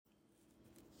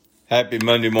Happy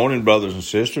Monday morning, brothers and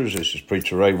sisters. This is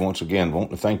Preacher Ray once again. I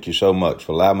want to thank you so much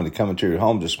for allowing me to come into your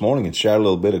home this morning and share a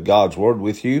little bit of God's Word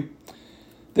with you.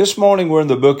 This morning we're in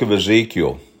the book of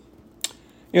Ezekiel.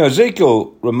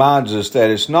 Ezekiel reminds us that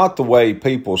it's not the way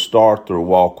people start their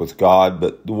walk with God,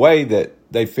 but the way that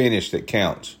they finish that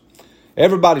counts.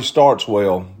 Everybody starts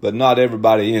well, but not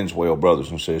everybody ends well,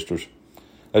 brothers and sisters.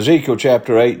 Ezekiel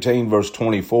chapter 18, verse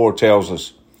 24 tells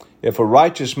us, "If a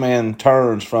righteous man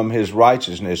turns from his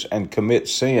righteousness and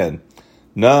commits sin,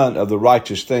 none of the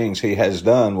righteous things he has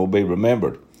done will be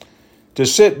remembered." To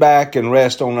sit back and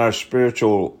rest on our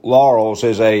spiritual laurels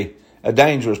is a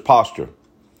dangerous posture.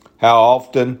 How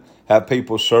often have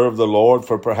people served the Lord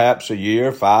for perhaps a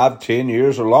year, 5, 10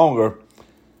 years or longer,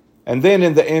 and then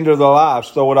in the end of their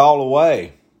lives throw it all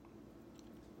away?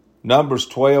 Numbers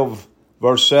 12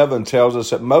 Verse 7 tells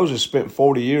us that Moses spent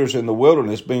 40 years in the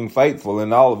wilderness being faithful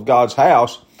in all of God's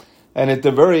house, and at the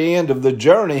very end of the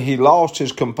journey, he lost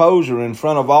his composure in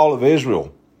front of all of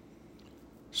Israel.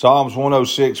 Psalms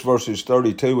 106 verses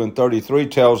 32 and 33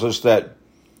 tells us that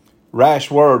rash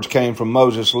words came from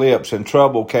Moses' lips, and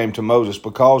trouble came to Moses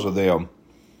because of them.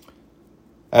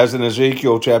 As in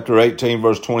Ezekiel chapter 18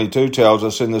 verse 22 tells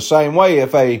us, in the same way,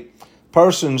 if a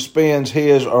person spends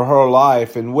his or her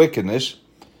life in wickedness,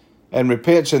 and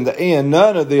repents in the end,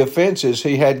 none of the offenses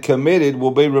he had committed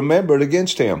will be remembered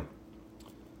against him.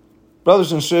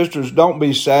 Brothers and sisters, don't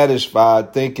be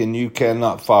satisfied thinking you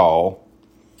cannot fall,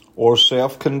 or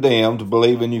self-condemned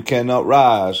believing you cannot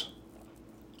rise.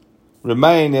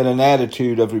 Remain in an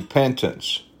attitude of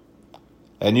repentance,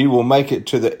 and you will make it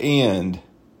to the end.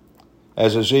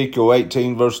 As Ezekiel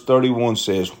 18 verse 31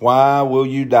 says, "Why will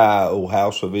you die, O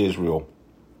house of Israel?"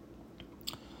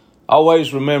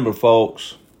 Always remember,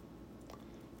 folks,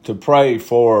 to pray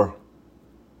for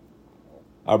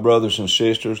our brothers and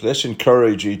sisters. Let's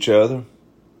encourage each other.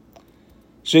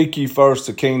 Seek ye first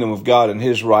the kingdom of God and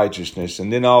his righteousness,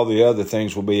 and then all the other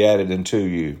things will be added unto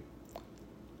you.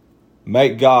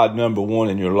 Make God number one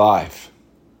in your life.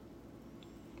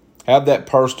 Have that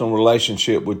personal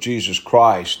relationship with Jesus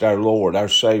Christ, our Lord, our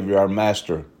Savior, our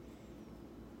Master.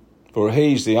 For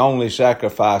he's the only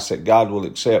sacrifice that God will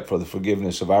accept for the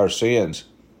forgiveness of our sins.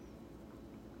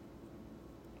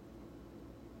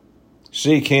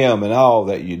 Seek him in all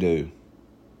that you do.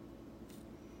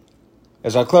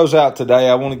 As I close out today,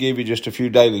 I want to give you just a few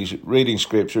daily reading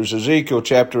scriptures. Ezekiel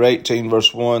chapter 18,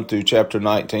 verse 1 through chapter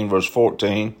 19, verse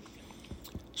 14.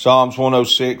 Psalms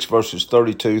 106, verses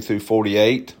 32 through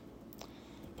 48.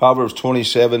 Proverbs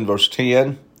 27, verse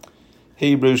 10.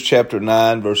 Hebrews chapter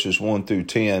 9, verses 1 through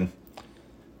 10.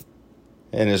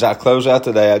 And as I close out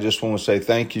today, I just want to say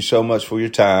thank you so much for your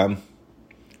time.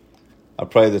 I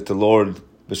pray that the Lord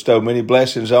bestow many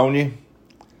blessings on you.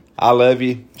 I love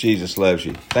you. Jesus loves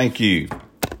you. Thank you.